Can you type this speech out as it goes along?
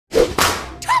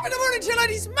Top of the morning, chill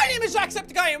ladies. My name is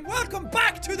Jacksepticeye, and welcome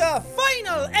back to the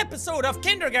final episode of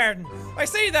Kindergarten. I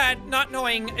say that not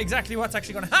knowing exactly what's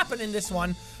actually going to happen in this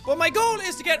one, but my goal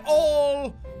is to get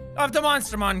all of the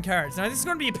monstermon cards. Now, this is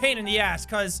going to be a pain in the ass,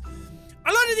 because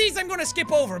a lot of these I'm going to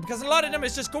skip over, because a lot of them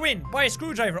is just go in, buy a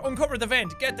screwdriver, uncover the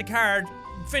vent, get the card,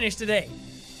 finish the day.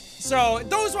 So,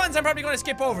 those ones I'm probably going to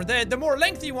skip over. The more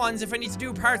lengthy ones, if I need to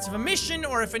do parts of a mission,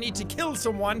 or if I need to kill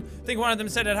someone. I think one of them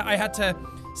said that I had to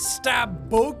stab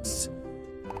bugs.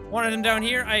 One of them down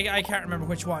here, I can't remember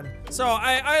which one. So,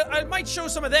 I might show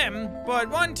some of them, but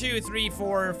 1, 2, 3,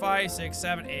 4, 5, 6,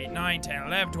 7, 8, 9, 10,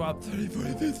 11, 12, 13,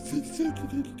 14, 15,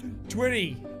 16,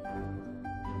 20.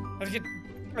 I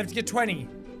have to get 20.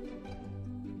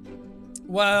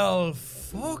 Well,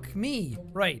 fuck me.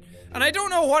 Right. And I don't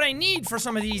know what I need for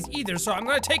some of these either, so I'm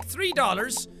gonna take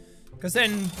 $3, because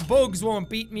then bugs won't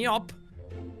beat me up.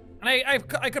 And I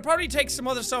could probably take some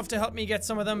other stuff to help me get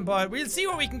some of them, but we'll see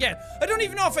what we can get. I don't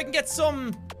even know if I can get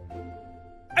some...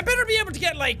 I better be able to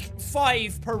get like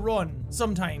 5 per run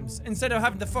sometimes, instead of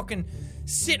having to fucking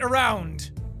sit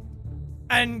around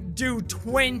and do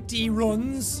 20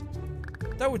 runs.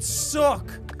 That would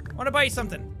suck. I wanna buy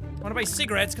something. I wanna buy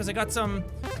cigarettes, because I got some...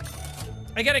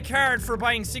 I get a card for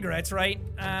buying cigarettes, right?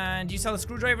 And you sell a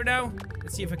screwdriver now?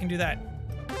 Let's see if I can do that.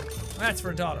 That's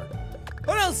for $1.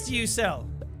 What else do you sell?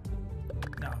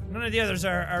 No, none of the others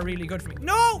are really good for me.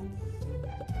 No!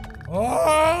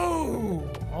 Oh!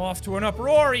 Off to an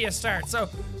uproarious start. So,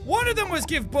 one of them was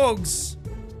give bugs.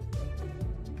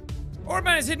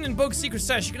 Orban is hidden in Bug's secret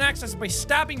stash. You can access it by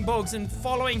stabbing bugs and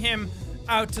following him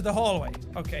out to the hallway.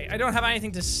 Okay, I don't have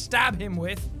anything to stab him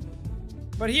with.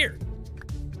 But here.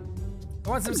 I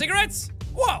want some cigarettes?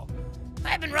 Whoa!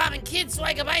 I've been robbing kids so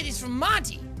I can buy these from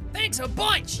Monty. Thanks a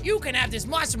bunch. You can have this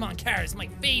monstermon card. It's my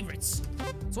favorites.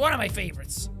 It's one of my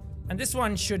favorites. And this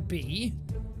one should be...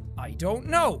 I don't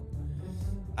know.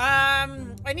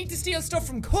 I need to steal stuff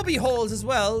from cubby holes as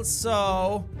well,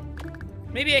 so...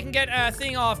 maybe I can get a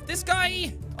thing off this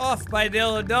guy. Off by the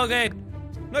old Nugget.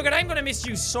 Nugget, I'm gonna miss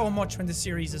you so much when this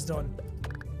series is done.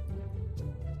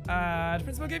 The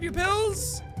principal gave you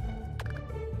pills?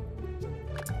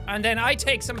 And then I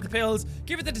take some of the pills,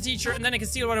 give it to the teacher, and then I can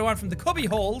steal what I want from the cubby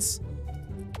holes.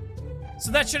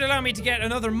 So that should allow me to get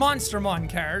another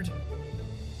monstermon card.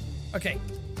 Okay.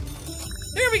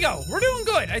 Here we go. We're doing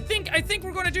good. I think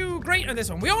we're gonna do great on this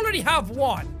one. We already have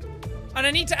one. And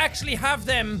I need to actually have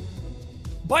them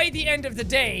by the end of the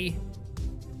day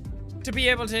to be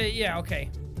able to, yeah, okay.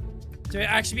 To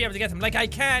actually be able to get them. Like, I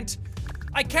can't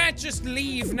just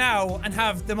leave now and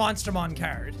have the monstermon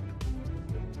card.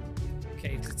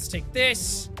 Okay, let's take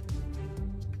this.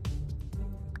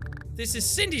 This is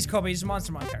Cindy's cubby's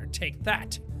monstermon card. Take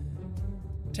that.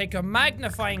 Take a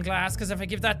magnifying glass, because if I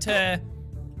give that to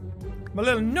my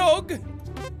little Nug,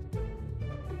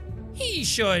 he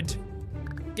should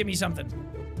give me something.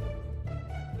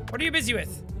 What are you busy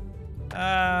with?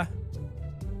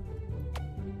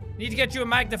 Need to get you a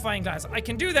magnifying glass. I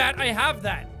can do that. I have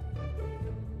that.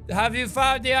 Have you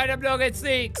found the item Nugget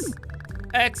seeks?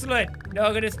 Excellent.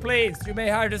 Nugget is pleased. You may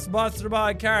have this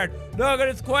monstermon card. Nugget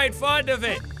is quite fond of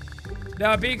it.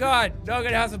 Now be gone.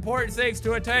 Nugget has important things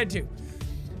to attend to.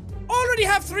 Already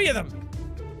have 3 of them.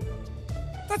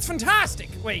 That's fantastic.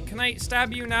 Wait, can I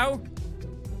stab you now?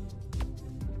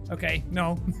 Okay,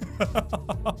 no.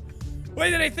 Why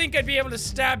did I think I'd be able to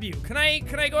stab you? Can I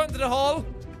go into the hall?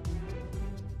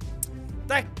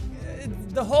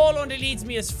 The hall only leads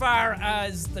me as far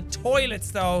as the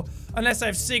toilets, though, unless I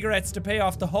have cigarettes to pay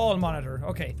off the hall monitor.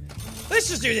 Okay, let's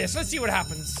just do this. Let's see what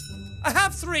happens. I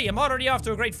have 3. I'm already off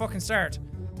to a great fucking start.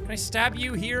 Can I stab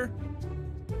you here?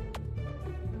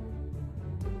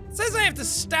 It says I have to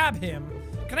stab him.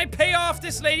 Can I pay off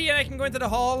this lady and I can go into the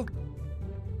hall?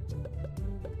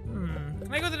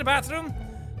 Can I go to the bathroom?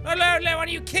 Not allowed to let one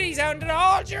of you kiddies out into the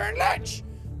hall during lunch.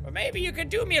 But maybe you could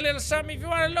do me a little something if you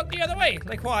want to look the other way.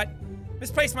 Like what?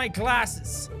 Misplaced my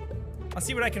glasses. I'll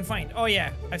see what I can find. Oh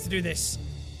yeah, I have to do this.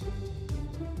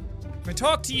 If I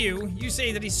talk to you, you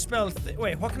say that he spelled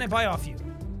wait, what can I buy off you?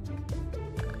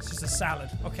 It's just a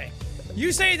salad. Okay.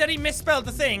 You say that he misspelled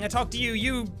the thing. I talk to you,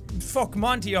 you fuck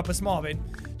Monty up a small bit.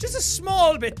 Just a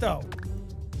small bit though.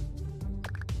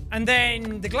 And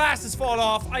then the glasses fall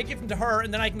off, I give them to her,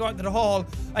 and then I can go out into the hall.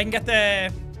 I can get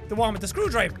the one with the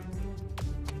screwdriver.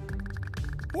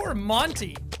 Poor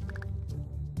Monty.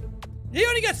 He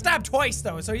only got stabbed twice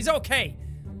though, so he's okay.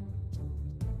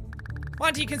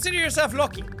 Monty, consider yourself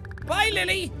lucky. Bye,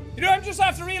 Lily. You know what I'm just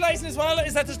after realizing as well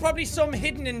is that there's probably some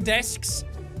hidden in desks.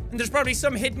 And there's probably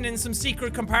some hidden in some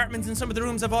secret compartments in some of the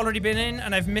rooms I've already been in,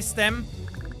 and I've missed them.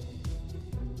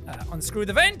 Unscrew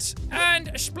the vent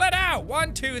and split out.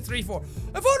 1, 2, 3, 4.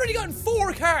 I've already gotten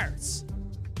 4 cards.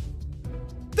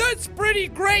 That's pretty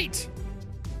great.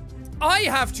 I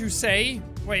have to say,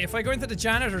 wait, if I go into the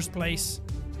janitor's place.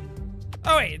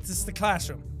 Oh wait, this is the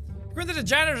classroom. If I go into the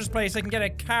janitor's place, I can get a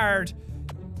card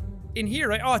in here,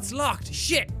 right? Oh, it's locked.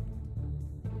 Shit.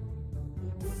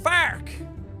 Fark.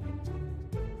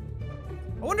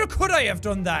 I wonder, could I have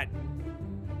done that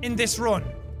in this run?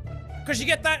 Because you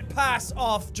get that pass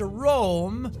off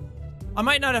Jerome. I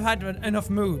might not have had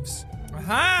enough moves.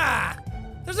 Aha!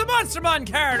 There's a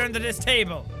monstermon card under this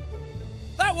table.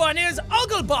 That one is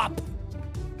Ugglebop.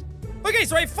 Okay,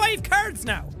 so I have 5 cards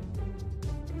now.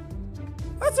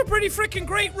 That's a pretty freaking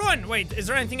great run. Wait, is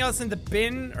there anything else in the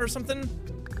bin or something?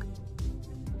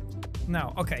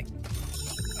 No, okay.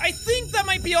 I think that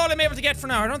might be all I'm able to get for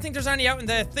now. I don't think there's any out in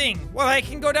the thing. Well, I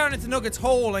can go down into Nugget's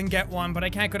hole and get one, but I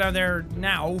can't go down there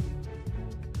now.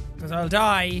 Because I'll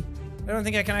die. I don't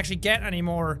think I can actually get any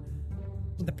more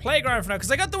in the playground for now,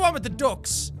 because I got the one with the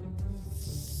ducks.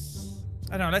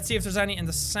 I don't know, let's see if there's any in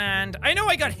the sand. I know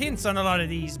I got hints on a lot of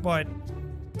these, but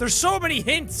there's so many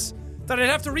hints that I'd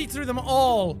have to read through them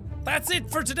all. That's it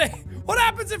for today. What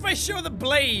happens if I show the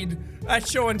blade at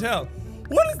show and tell?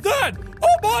 What is that?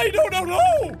 Oh my,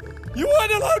 no. You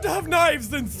aren't allowed to have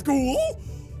knives in school?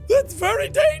 That's very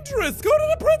dangerous. Go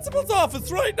to the principal's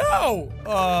office right now.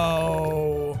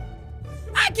 Oh.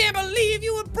 I can't believe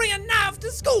you would bring a knife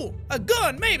to school. A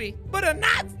gun, maybe, but a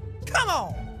knife? Come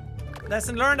on.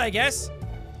 Lesson learned, I guess.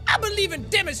 I believe in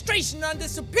demonstration on the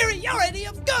superiority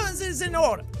of guns is in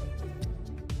order.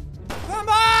 Come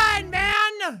on,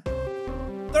 man!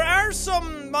 There are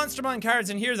some monstermon cards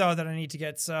in here, though, that I need to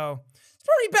get, so it's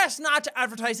probably best not to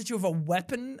advertise that you have a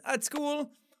weapon at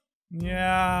school.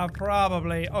 Yeah,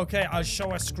 probably. Okay, I'll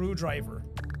show a screwdriver.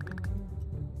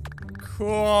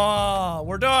 Cool.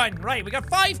 We're done. Right, we got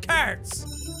 5 cards.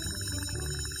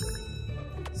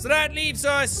 So that leaves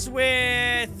us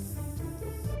with...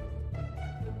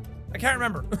 I can't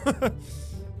remember.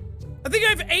 I think I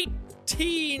have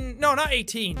 18... No, not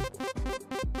 18.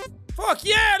 Fuck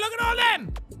yeah, look at all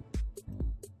them!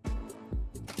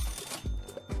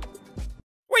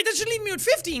 Wait, that should leave me with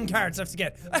 15 cards I have to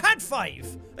get. I had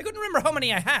 5. I couldn't remember how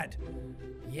many I had.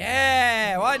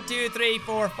 Yeah! 1, 2, 3,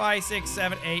 4, 5, 6,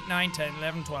 7, 8, 9, 10,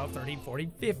 11, 12, 13,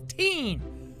 14, 15.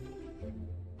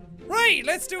 Right,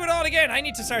 let's do it all again. I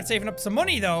need to start saving up some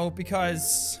money though,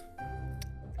 because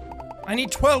I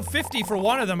need $12.50 for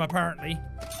one of them apparently.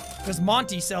 Because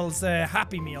Monty sells the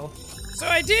Happy Meal. So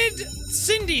I did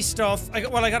Cindy stuff. I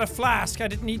got a flask. I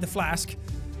didn't need the flask.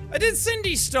 I did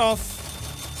Cindy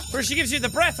stuff where she gives you the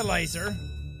breathalyzer.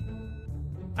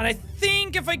 And I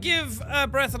think if I give a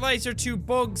breathalyzer to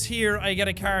Bugs here, I get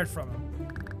a card from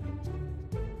him.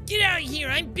 Get out of here,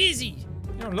 I'm busy.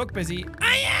 You don't look busy.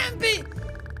 I am busy.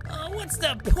 Oh, what's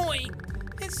the point?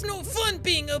 It's no fun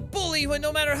being a bully when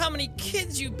no matter how many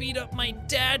kids you beat up, my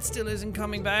dad still isn't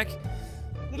coming back.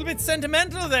 A little bit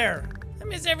sentimental there. I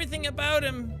miss everything about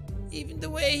him, even the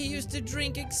way he used to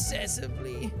drink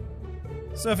excessively.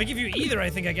 So if I give you either, I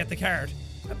think I get the card.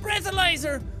 A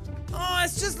breathalyzer! Oh,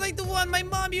 it's just like the one my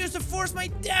mom used to force my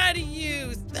dad to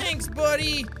use. Thanks,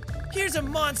 buddy. Here's a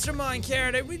monstermon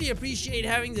card. I really appreciate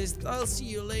having this. I'll see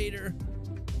you later.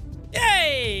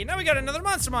 Yay! Now we got another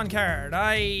monstermon card.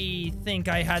 I think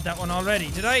I had that one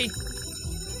already. Did I?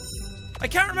 I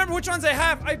can't remember which ones I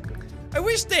have. I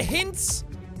wish the hints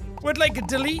would like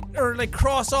delete or like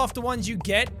cross off the ones you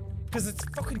get, because it's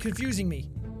fucking confusing me.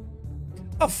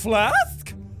 A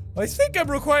flask? I think I'm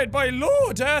required by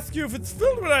law to ask you if it's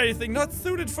filled with anything not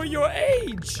suited for your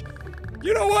age.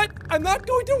 You know what? I'm not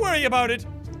going to worry about it.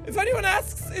 If anyone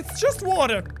asks, it's just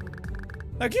water.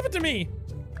 Now give it to me.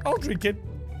 I'll drink it.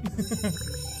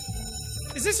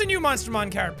 Is this a new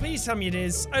monstermon card? Please tell me it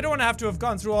is. I don't want to have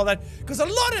gone through all that, because a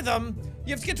lot of them,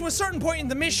 you have to get to a certain point in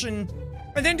the mission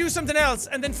and then do something else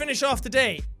and then finish off the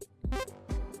day.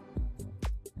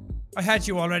 I had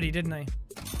you already, didn't I?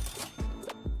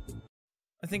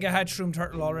 I think I had Shroom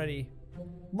Turtle already.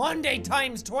 Monday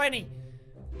times 20.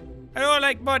 I don't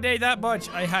like Monday that much.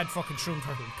 I had fucking Shroom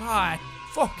Turtle. God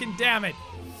fucking damn it.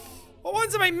 What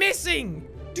ones am I missing?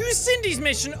 Do Cindy's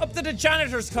mission up to the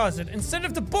janitor's closet. Instead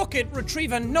of the bucket,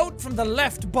 retrieve a note from the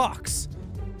left box.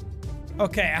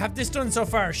 Okay, I have this done so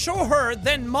far. Show her,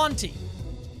 then Monty.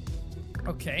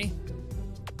 Okay.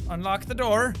 Unlock the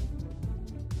door.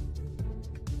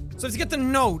 So let's get the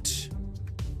note.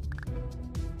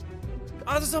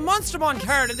 Oh, there's a monstermon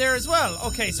card in there as well.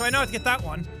 Okay, so I know how to get that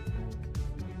one.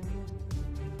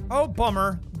 Oh,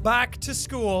 bummer. Back to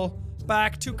school.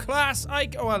 Back to class.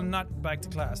 Oh, well, not back to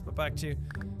class, but back to...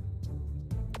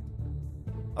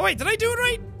 Oh, wait, did I do it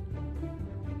right?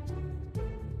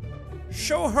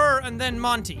 Show her and then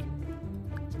Monty.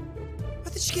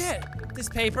 What did she get? This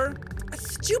paper? A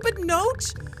stupid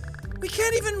note? We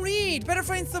can't even read. Better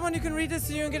find someone who can read this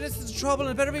so you don't get us into trouble,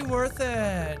 and it better be worth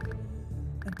it.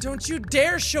 And don't you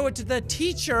dare show it to the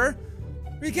teacher.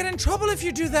 We'll get in trouble if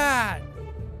you do that.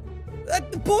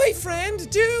 Boyfriend,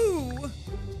 do.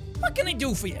 What can I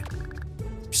do for you?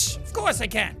 Psh, of course I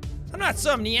can. I'm not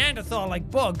some Neanderthal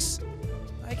like Bugs.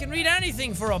 I can read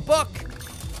anything for a buck.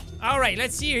 Alright,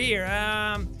 let's see here.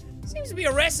 Seems to be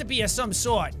a recipe of some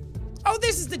sort. Oh,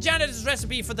 this is the janitor's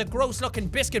recipe for the gross-looking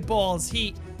biscuit balls.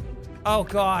 Oh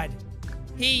god.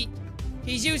 He's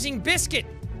using biscuit.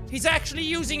 He's actually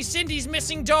using Cindy's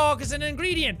missing dog as an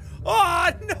ingredient.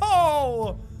 Oh,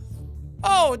 no!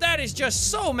 Oh, that is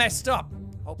just so messed up.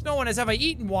 Hope no one has ever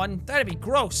eaten one. That'd be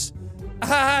gross.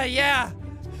 Yeah.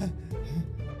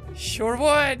 Sure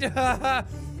would.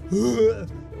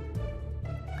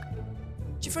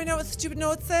 Did you find out what the stupid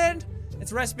note said?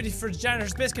 It's a recipe for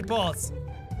janitor's biscuit balls.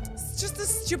 It's just a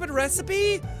stupid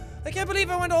recipe? I can't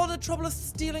believe I went all the trouble of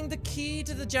stealing the key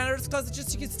to the janitor's closet just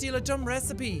so you could steal a dumb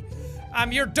recipe.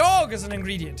 Your dog is an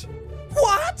ingredient.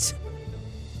 What?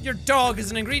 Your dog is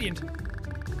an ingredient.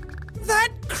 That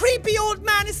creepy old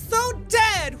man is so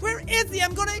dead! Where is he?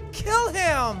 I'm gonna kill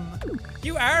him!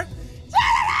 You are?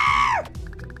 Janitor!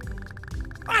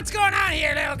 What's going on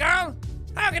here, little girl?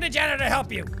 How can a janitor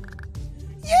help you?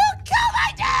 You killed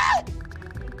my dog!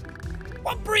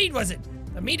 What breed was it?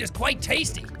 The meat is quite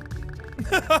tasty.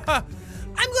 I'm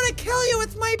gonna kill you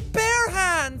with my bare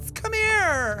hands! Come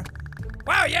here!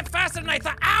 Wow, you're faster than I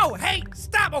thought. Ow! Hey,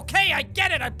 stop! Okay, I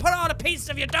get it. I put all the pieces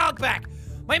of your dog back.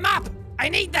 My mop! I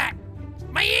need that!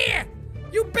 My ear!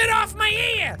 You bit off my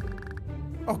ear!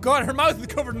 Oh god, her mouth is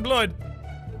covered in blood.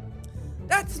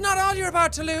 That's not all you're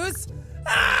about to lose.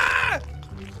 Ah!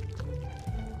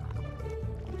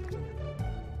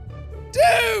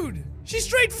 Dude! She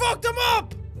straight fucked him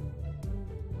up!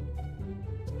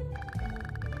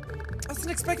 I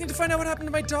wasn't expecting to find out what happened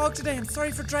to my dog today. I'm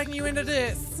sorry for dragging you into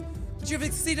this. But you've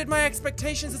exceeded my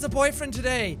expectations as a boyfriend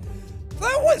today.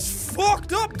 That was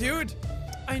fucked up, dude!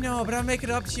 I know, but I'll make it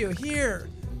up to you. Here.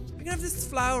 You can have this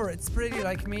flower. It's pretty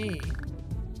like me.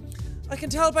 I can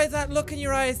tell by that look in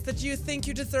your eyes that you think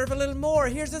you deserve a little more.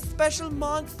 Here's a special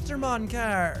monstermon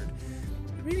card.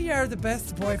 You really are the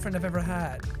best boyfriend I've ever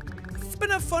had. It's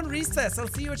been a fun recess. I'll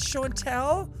see you at show and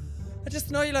tell. I just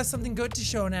know you'll have something good to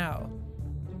show now.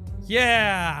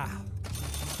 Yeah.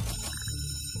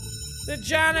 The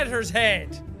janitor's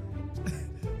head.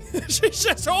 She's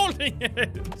just holding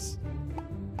it.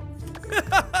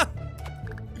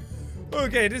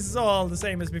 Okay, this is all the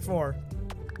same as before.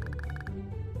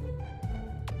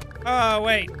 Oh,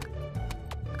 wait.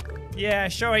 Yeah,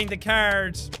 showing the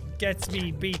card gets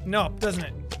me beaten up, doesn't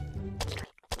it?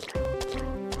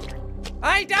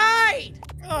 I died!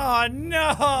 Oh,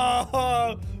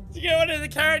 no! To get one of the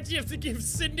cards, you have to give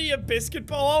Cindy a biscuit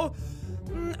ball?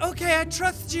 Okay, I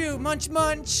trust you, Munch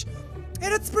Munch. Hey,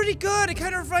 that's pretty good. It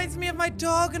kind of reminds me of my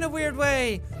dog in a weird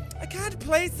way. I can't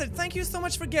place it. Thank you so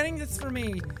much for getting this for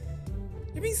me.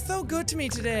 You're being so good to me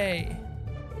today.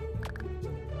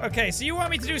 Okay, so you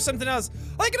want me to do something else.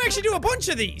 I can actually do a bunch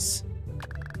of these.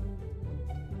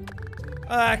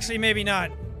 Actually, maybe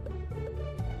not.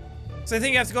 So I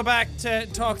think I have to go back to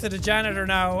talk to the janitor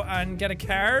now and get a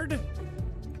card.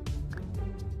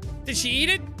 Did she eat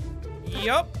it?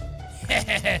 Yup.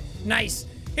 Nice.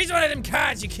 Here's one of them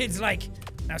cards you kids like.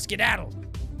 Now skedaddle.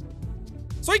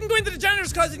 So I can go into the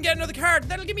janitor's closet and get another card.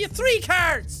 That'll give me 3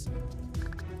 cards.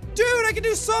 Dude, I can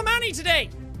do so many today.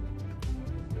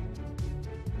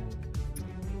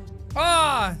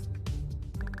 Ah.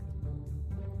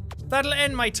 That'll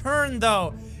end my turn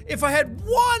though. If I had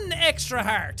 1 extra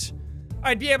heart,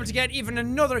 I'd be able to get even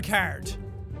another card.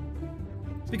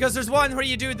 Because there's one where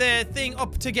you do the thing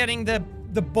up to getting the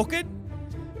bucket.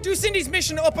 Do Cindy's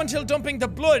mission up until dumping the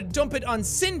blood. Dump it on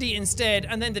Cindy instead,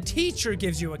 and then the teacher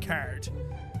gives you a card.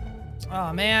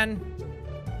 Oh man.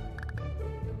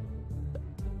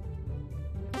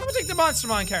 I'm gonna take the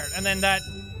monstermon card, and then that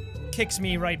kicks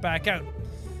me right back out.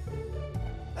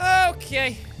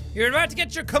 Okay. You're about to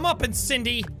get your comeuppance,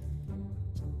 Cindy.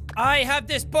 I have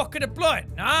this bucket of blood.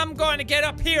 I'm going to get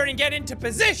up here and get into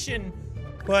position,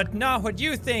 but not what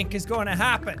you think is going to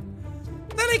happen.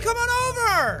 Lily, come on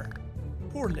over!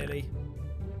 Poor Lily.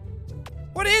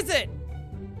 What is it?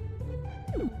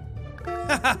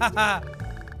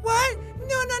 What?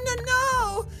 No, no, no,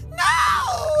 no!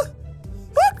 No!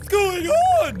 What's going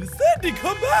on? Cindy,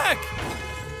 come back!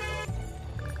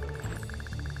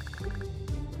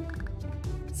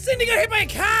 Cindy got hit by a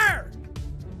car!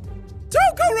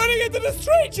 Don't go running into the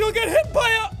street! You'll get hit by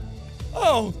a...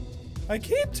 Oh. I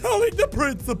keep telling the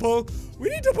principal we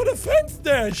need to put a fence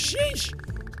there. Sheesh.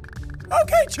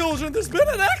 Okay, children, there's been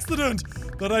an accident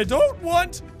that I don't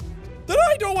want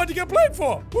to get blamed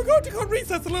for. We're going to cut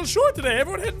recess a little short today.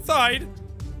 Everyone head inside.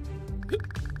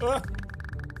 Come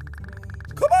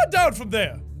on down from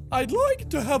there. I'd like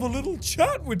to have a little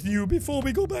chat with you before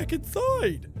we go back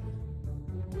inside.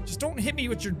 Just don't hit me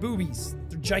with your boobies.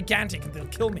 They're gigantic and they'll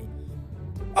kill me.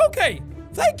 Okay,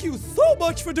 thank you so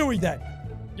much for doing that.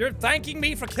 You're thanking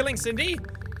me for killing Cindy?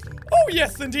 Oh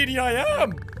yes, indeedy I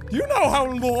am. Do you know how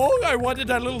long I wanted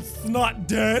that little snot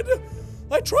dead?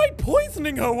 I tried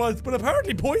poisoning her once, but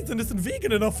apparently poison isn't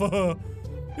vegan enough for her.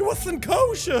 It wasn't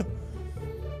kosher.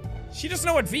 She doesn't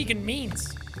know what vegan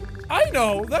means. I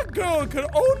know, that girl could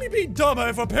only be dumber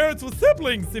if her parents were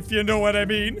siblings, if you know what I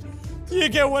mean. Do you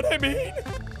get what I mean?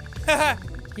 Haha,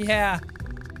 yeah.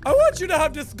 I want you to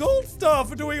have this gold star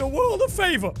for doing a world a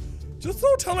favor. Just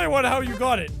don't tell anyone how you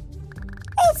got it.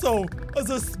 Also, as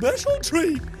a special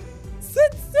treat,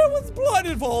 since there was blood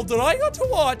involved and I got to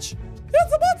watch,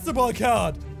 here's a Monster Ball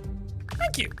card.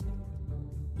 Thank you.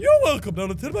 You're welcome. Now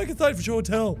let's head back inside for show and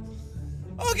tell.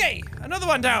 Okay, another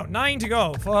one down. 9 to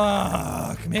go.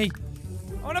 Fuck me.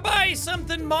 I wanna buy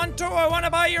something, Monto. I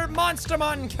wanna buy your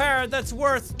monstermon card that's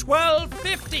worth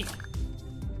 $12.50.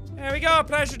 There we go.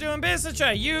 Pleasure doing business.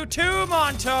 You too,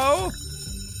 Monto.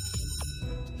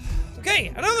 Okay,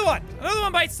 another one. Another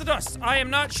one bites the dust. I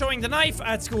am not showing the knife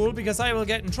at school because I will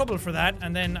get in trouble for that,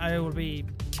 and then I will be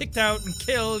kicked out and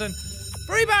killed, and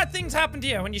very bad things happen to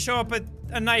you when you show up with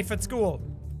a knife at school.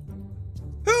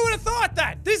 Who would have thought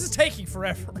that? This is taking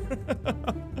forever.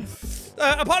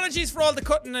 Apologies for all the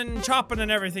cutting and chopping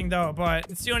and everything though, but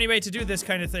it's the only way to do this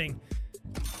kind of thing.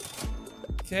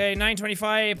 Okay,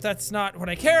 9:25, that's not what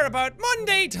I care about.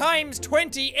 Monday times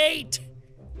 28!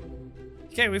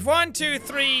 Okay, we've 1, 2,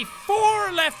 3,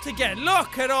 4 left to get.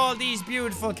 Look at all these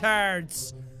beautiful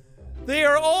cards. They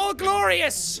are all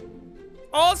glorious.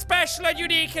 All special and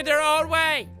unique in their own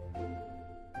way.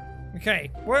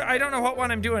 Okay, I don't know what one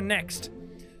I'm doing next.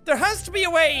 There has to be a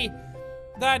way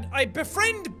that I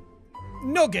befriend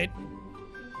Nugget.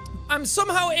 I'm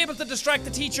somehow able to distract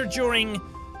the teacher during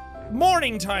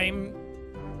morning time,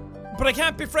 but I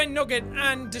can't befriend Nugget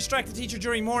and distract the teacher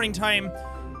during morning time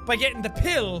by getting the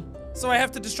pill, so I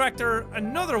have to distract her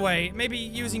another way, maybe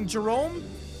using Jerome.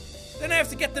 Then I have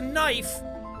to get the knife,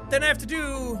 then I have to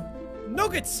do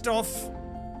Nugget stuff,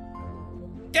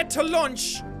 get to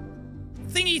lunch,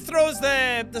 Thingy throws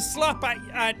the slop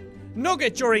at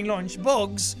Nugget during lunch,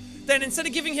 Bugs. Then instead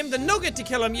of giving him the nugget to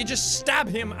kill him, you just stab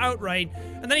him outright.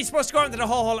 And then he's supposed to go into the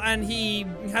hall and he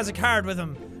has a card with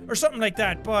him. Or something like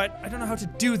that, but I don't know how to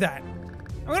do that.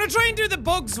 I'm gonna try and do the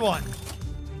Bugs one.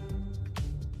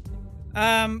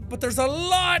 But there's a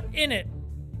lot in it.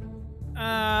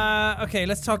 Okay,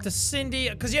 let's talk to Cindy,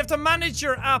 because you have to manage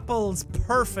your apples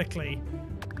perfectly.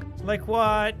 Like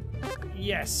what?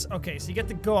 Yes, okay, so you get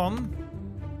the gum.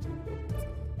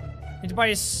 I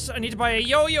need to buy a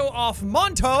yo-yo off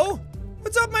Monto.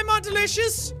 What's up, my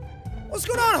Montalicious? What's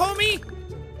going on, homie?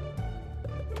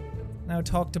 Now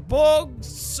talk to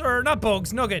Bugs, or not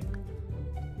Bugs, Nugget.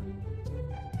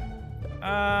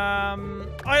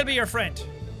 I'll be your friend.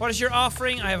 What is your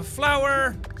offering? I have a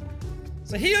flower.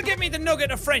 So he'll give me the nugget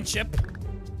of friendship.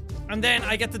 And then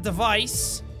I get the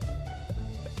device.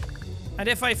 And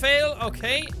if I fail,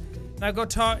 okay. Now go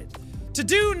talk. To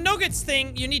do Nugget's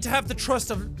thing, you need to have the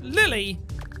trust of Lily.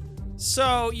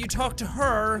 So you talk to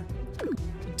her.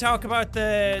 You talk about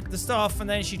the stuff, and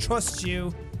then she trusts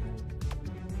you.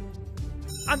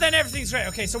 And then everything's great.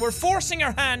 Okay, so we're forcing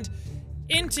our hand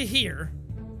into here.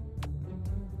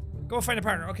 Go find a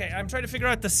partner. Okay, I'm trying to figure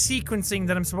out the sequencing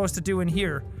that I'm supposed to do in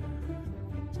here.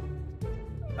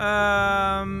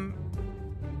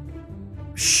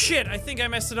 Shit, I think I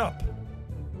messed it up.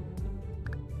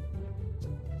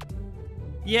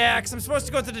 Yeah, because I'm supposed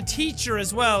to go to the teacher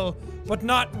as well, but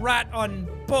not rat on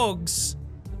Bugs.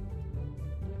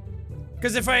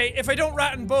 Because if I don't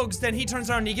rat on Bugs, then he turns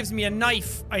around and he gives me a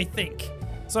knife, I think.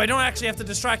 So I don't actually have to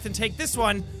distract and take this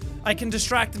one. I can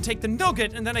distract and take the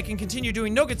nugget, and then I can continue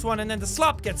doing Nugget's one, and then the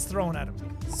slop gets thrown at him.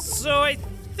 So I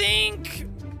think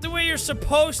the way you're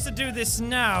supposed to do this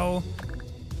now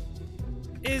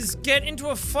is get into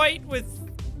a fight with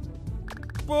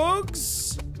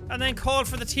Bugs, and then call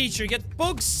for the teacher. Get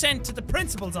Bugs sent to the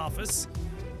principal's office.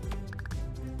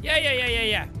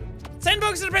 Yeah. Send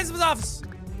Bugs to the principal's office.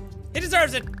 He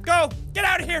deserves it. Go. Get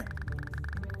out of here.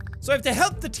 So I have to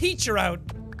help the teacher out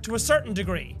to a certain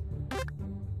degree.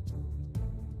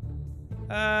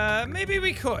 Maybe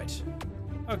we could.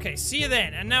 Okay, see you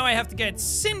then. And now I have to get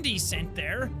Cindy sent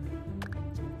there.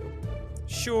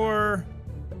 Sure.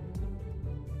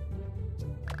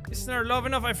 Isn't there love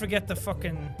enough? I forget the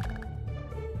fucking...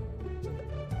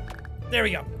 There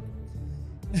we go.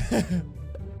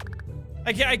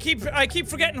 I keep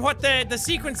forgetting what the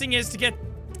sequencing is to get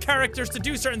characters to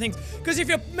do certain things. Because if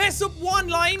you mess up one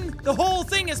line, the whole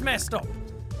thing is messed up.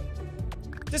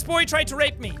 This boy tried to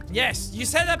rape me. Yes, you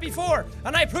said that before,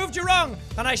 and I proved you wrong,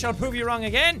 and I shall prove you wrong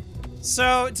again.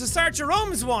 So, to start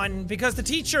Jerome's one, because the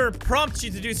teacher prompts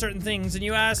you to do certain things, and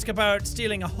you ask about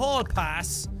stealing a hall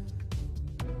pass,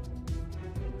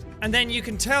 and then you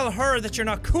can tell her that you're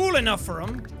not cool enough for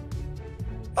him.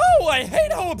 Oh, I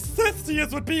hate how obsessed he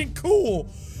is with being cool.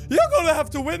 You're gonna have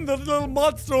to win the little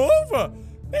monster over.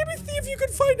 Maybe see if you can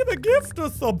find him a gift or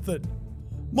something.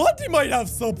 Monty might have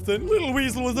something. Little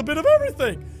Weasel was a bit of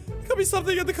everything. There could be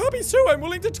something in the cubbies too. I'm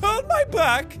willing to turn my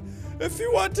back if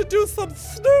you want to do some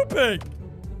snooping.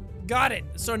 Got it.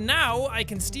 So now I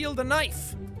can steal the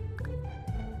knife.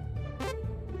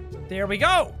 There we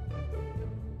go.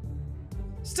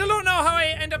 Still don't know how I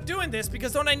end up doing this,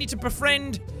 because don't I need to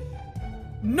befriend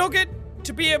Nugget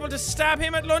to be able to stab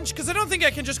him at lunch? Because I don't think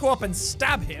I can just go up and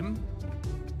stab him.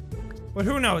 But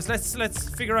who knows? Let's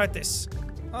figure out this.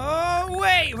 Oh,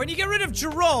 wait. When you get rid of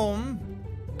Jerome,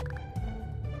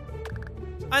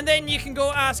 and then you can go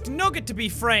ask Nugget to be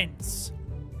friends.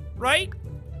 Right?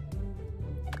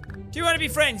 Do you want to be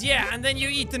friends? Yeah, and then you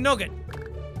eat the nugget.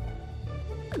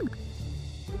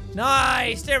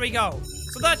 Nice. There we go.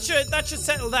 So that should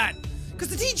settle that. Because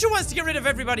the teacher wants to get rid of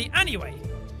everybody anyway.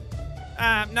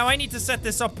 Now I need to set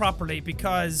this up properly,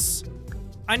 because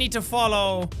I need to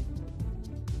follow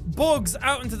Bugs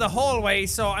out into the hallway,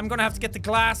 so I'm gonna have to get the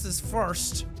glasses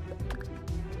first.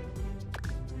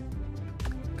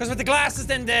 Because with the glasses,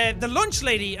 then the lunch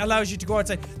lady allows you to go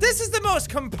outside. This is the most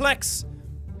complex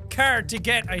card to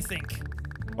get, I think.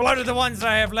 Well, out of the ones that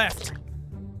I have left.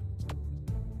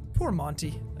 Poor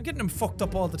Monty. I'm getting him fucked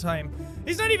up all the time.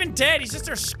 He's not even dead, he's just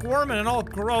there squirming and all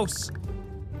gross.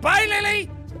 Bye,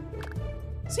 Lily!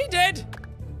 Is he dead?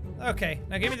 Okay,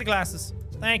 now give me the glasses.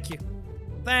 Thank you.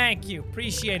 Thank you.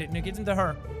 Appreciate it. Now get them to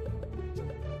her.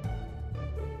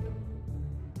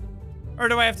 Or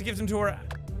do I have to give them to her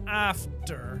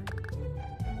after?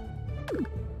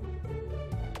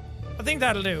 I think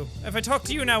that'll do. If I talk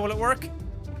to you now, will it work?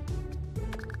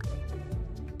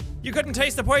 You couldn't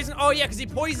taste the poison? Oh yeah, because he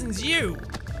poisons you.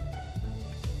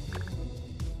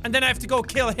 And then I have to go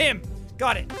kill him.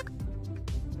 Got it.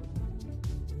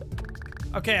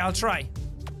 Okay, I'll try.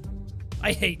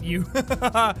 I hate you.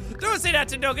 Don't say that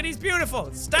to Nugget, he's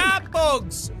beautiful. Stab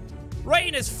Bugs! Right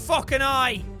in his fucking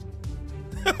eye.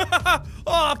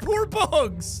 Oh, poor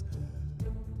Bugs.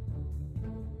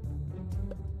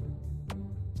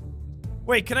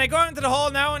 Wait, can I go out into the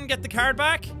hall now and get the card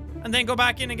back? And then go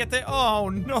back in and get the... Oh,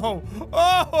 no.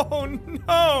 Oh,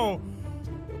 no.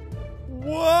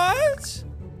 What?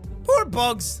 Poor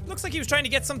Bugs. Looks like he was trying to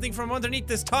get something from underneath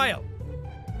this tile.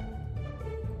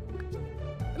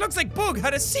 It looks like Bug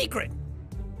had a secret.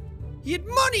 He had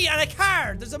money and a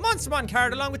card. There's a monstermon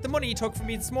card along with the money he took from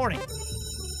me this morning.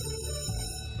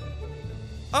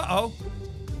 Uh-oh.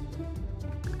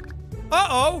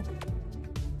 Uh-oh.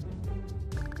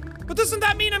 But doesn't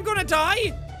that mean I'm gonna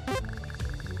die?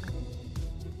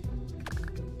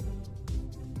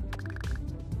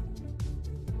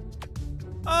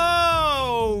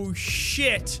 Oh,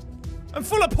 shit. I'm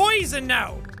full of poison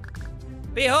now.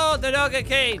 Behold the Nugget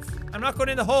Cave. I'm not going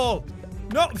in the hole.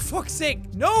 No, fuck's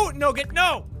sake. No, Nugget,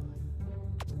 no.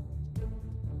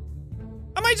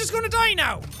 Am I just gonna die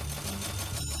now?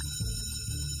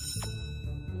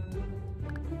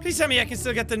 Please tell me I can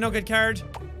still get the Nugget card.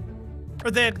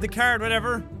 Or the card,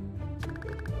 whatever.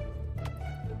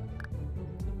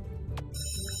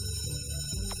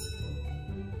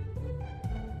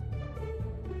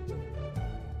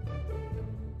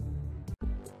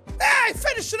 Ah, I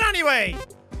finished it anyway!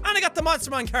 And I got the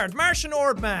monstermon card, Martian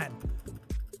Orb Man.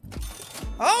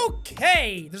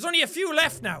 Okay, there's only a few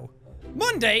left now.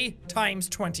 Monday times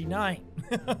 29.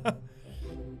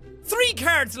 3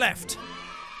 cards left.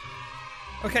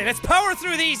 Okay, let's power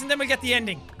through these and then we'll get the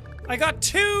ending. I got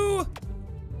two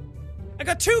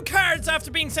cards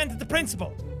after being sent to the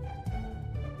principal.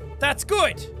 That's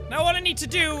good. Now all I need to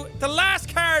do, the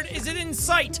last card, is it in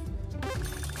sight?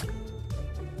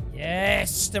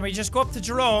 Yes, then we just go up to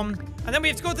Jerome, and then we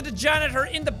have to go to the janitor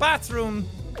in the bathroom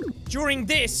during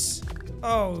this.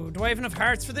 Oh, do I have enough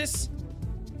hearts for this?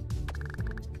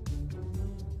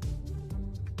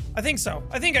 I think so.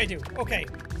 I think I do. Okay.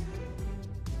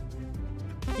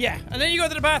 Yeah, and then you go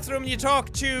to the bathroom and you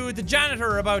talk to the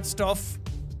janitor about stuff.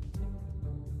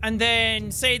 And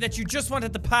then say that you just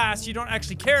wanted the pass, you don't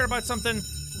actually care about something.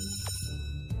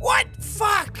 What?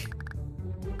 Fuck!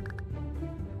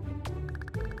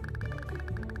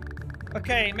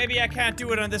 Okay, maybe I can't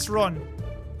do it on this run.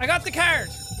 I got the card.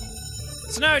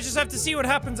 So now I just have to see what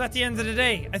happens at the end of the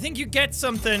day. I think you get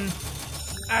something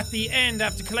at the end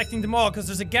after collecting them all, because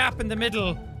there's a gap in the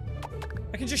middle.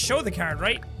 I can just show the card,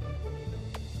 right?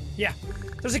 Yeah.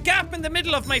 There's a gap in the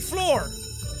middle of my floor.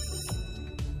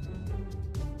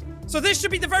 So this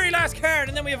should be the very last card,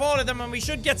 and then we have all of them, and we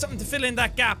should get something to fill in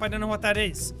that gap. I don't know what that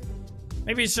is.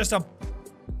 Maybe it's just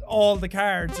all the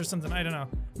cards or something. I don't know.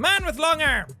 Man with long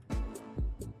arm.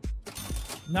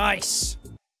 Nice.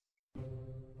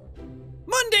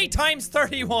 Monday times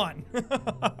 31.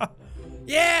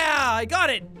 Yeah, I got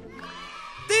it.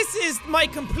 This is my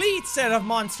complete set of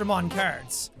monstermon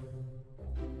cards.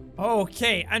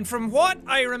 Okay, and from what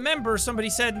I remember somebody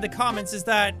said in the comments is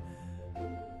that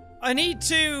I need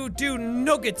to do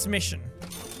Nugget's mission.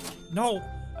 No,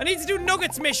 I need to do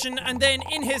Nugget's mission, and then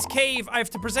in his cave I have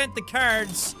to present the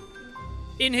cards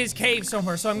in his cave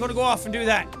somewhere, so I'm gonna go off and do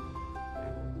that.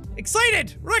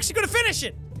 Excited! We're actually gonna finish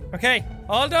it! Okay,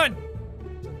 all done.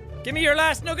 Give me your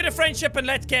last nugget of friendship and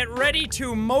let's get ready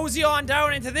to mosey on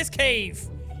down into this cave.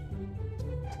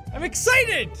 I'm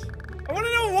excited! I want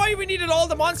to know why we needed all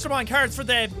the monstermon cards for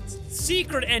the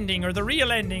secret ending or the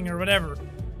real ending or whatever.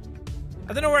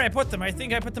 I don't know where I put them. I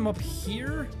think I put them up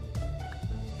here.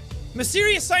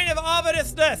 Mysterious sign of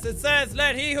ominousness. It says,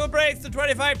 let he who breaks the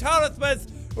 25 talismans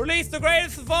release the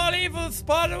greatest of all evils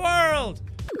upon the world.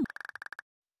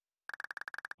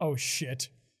 Oh shit.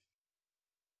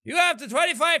 You have the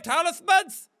 25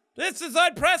 talismans? This is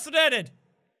unprecedented.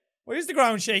 Why is the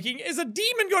ground shaking? Is a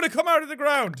demon going to come out of the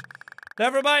ground?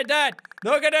 Never mind that.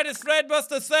 Nugget and his friend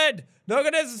must ascend.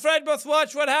 Nugget and his friend must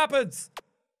watch what happens.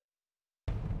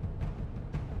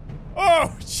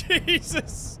 Oh,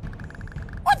 Jesus.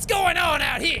 What's going on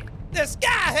out here? The sky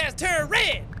has turned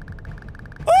red.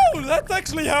 Oh, that's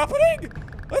actually happening?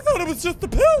 I thought it was just the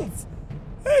pills.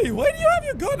 Hey, why do you have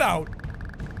your gun out?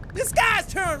 The sky's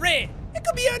turned red. It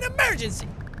could be an emergency.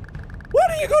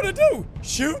 What are you gonna do?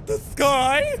 Shoot the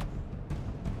sky?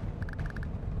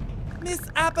 Miss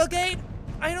Applegate,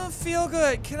 I don't feel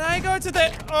good. Can I go to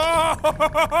the...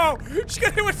 Oh, she's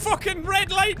got hit with fucking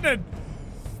red lightning.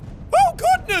 Oh,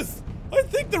 goodness. I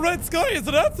think the red sky is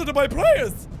an answer to my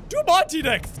prayers. Do Monty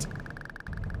next.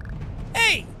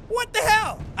 Hey, what the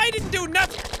hell? I didn't do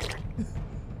nothing.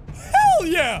 Hell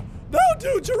yeah. Now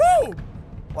do Jerome.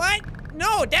 What?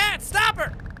 No, Dad, stop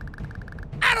her.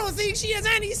 I don't think she has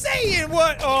any say in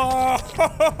what... Oh.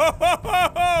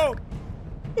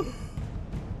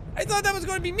 I thought that was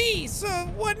going to be me, so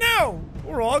what now?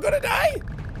 We're all gonna die?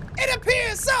 It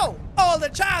appears so. All the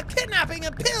child kidnapping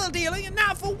and pill dealing, and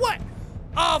now for what?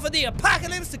 All for the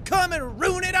apocalypse to come and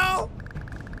ruin it all?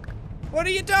 What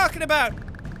are you talking about?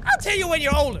 I'll tell you when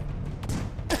you're older.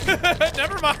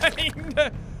 Never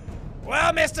mind.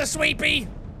 Well, Mr. Sweepy,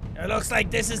 it looks like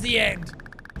this is the end.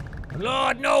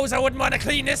 Lord knows I wouldn't want to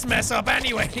clean this mess up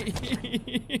anyway.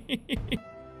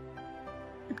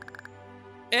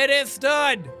 It is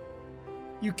done.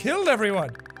 You killed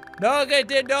everyone. Nugget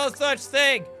did no such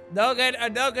thing. Nugget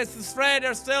and Nugget's friend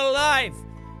are still alive.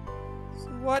 So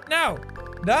what now?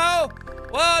 No?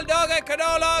 Well, Nugget can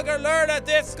no longer learn at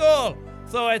this school.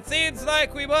 So it seems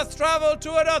like we must travel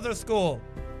to another school.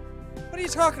 What are you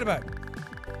talking about?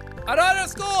 Another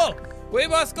school! We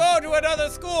must go to another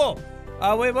school.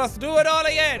 And we must do it all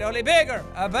again, only bigger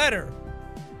and better.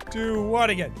 Do what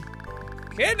again?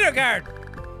 Kindergarten.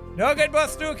 Nugget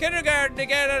must do kindergarten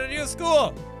again at a new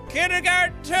school.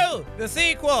 Kindergarten 2, the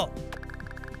sequel.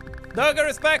 Nugget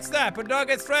respects that, but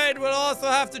Nugget's friend will also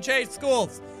have to change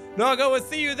schools. Nugget will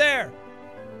see you there.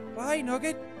 Bye,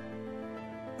 Nugget.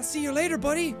 I'll see you later,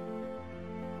 buddy.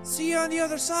 See you on the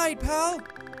other side, pal.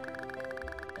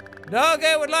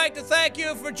 Nugget would like to thank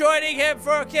you for joining him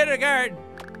for kindergarten.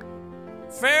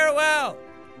 Farewell.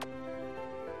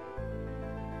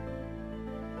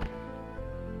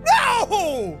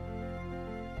 No!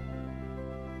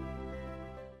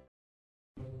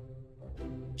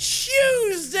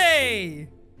 Tuesday!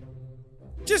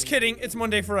 Just kidding, it's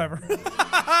Monday forever. We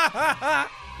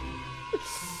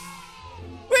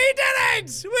did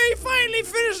it! We finally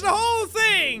finished the whole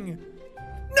thing!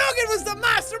 Nugget was the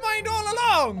mastermind all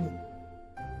along!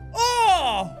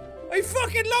 Oh! I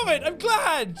fucking love it, I'm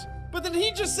glad! But did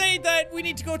he just say that we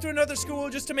need to go to another school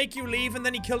just to make you leave and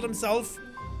then he killed himself?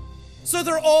 So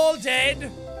they're all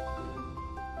dead?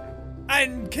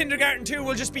 And kindergarten 2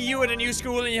 will just be you at a new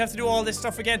school and you have to do all this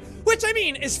stuff again. Which, I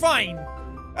mean, is fine.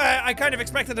 I kind of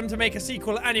expected them to make a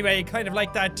sequel anyway, kind of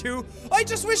like that too. I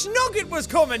just wish Nugget was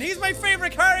coming. He's my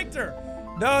favorite character.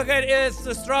 Nugget is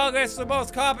the strongest, the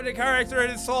most competent character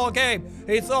in this whole game.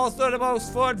 He's also the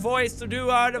most fun voice to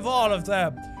do out of all of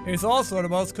them. He's also the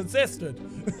most consistent.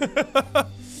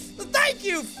 Thank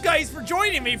you guys for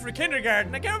joining me for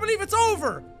kindergarten. I can't believe it's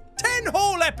over. 10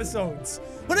 whole episodes.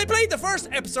 When I played the first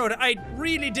episode, I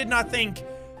really did not think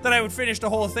that I would finish the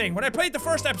whole thing. When I played the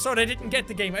first episode, I didn't get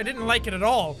the game. I didn't like it at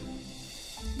all.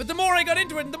 But the more I got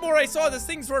into it and the more I saw that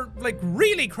things were like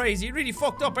really crazy, really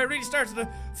fucked up, I really started to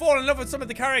fall in love with some of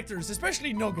the characters,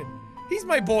 especially Nugget. He's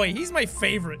my boy. He's my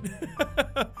favorite.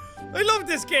 I love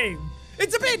this game.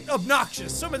 It's a bit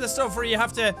obnoxious, some of the stuff where you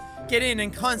have to get in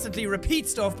and constantly repeat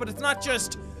stuff, but it's not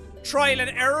just trial and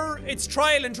error, it's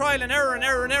trial and error and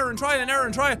error and error and trial and error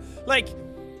and trial. Like,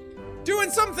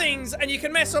 doing some things and you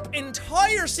can mess up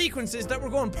entire sequences that were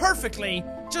going perfectly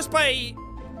just by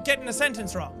getting a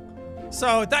sentence wrong.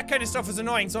 So that kind of stuff is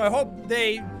annoying, so I hope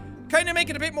they kind of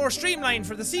make it a bit more streamlined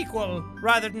for the sequel,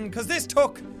 rather than, because this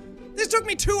took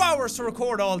me 2 hours to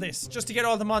record all this, just to get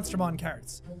all the monstermon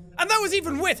cards. And that was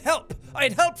even with help. I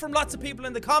had help from lots of people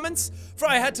in the comments, for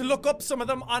I had to look up some of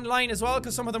them online as well,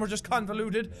 because some of them were just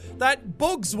convoluted. That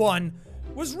bugs one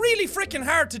was really freaking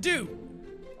hard to do.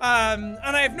 And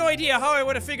I have no idea how I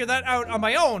would have figured that out on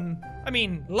my own. I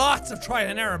mean, lots of trial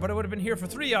and error, but I would have been here for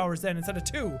 3 hours then instead of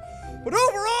 2. But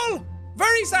overall,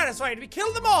 very satisfied. We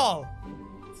killed them all.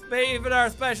 Even our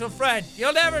special friend.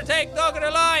 You'll never take Nugget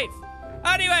alive.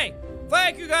 Anyway,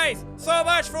 thank you guys so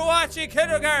much for watching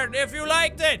Kindergarten. If you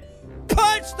liked it,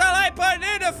 punch the like button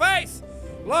in the face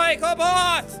like a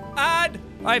boss. And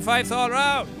high fives all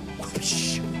around.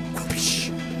 Whoopsh,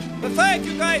 whoopsh. But thank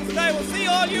you guys, and I will see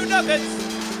all you nuggets.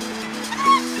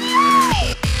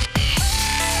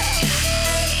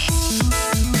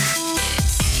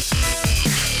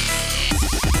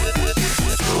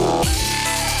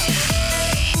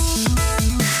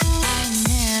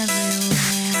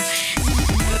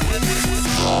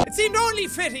 It seemed only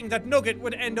fitting that Nugget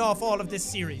would end off all of this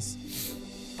series.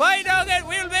 Bye, Nugget.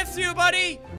 We'll miss you, buddy.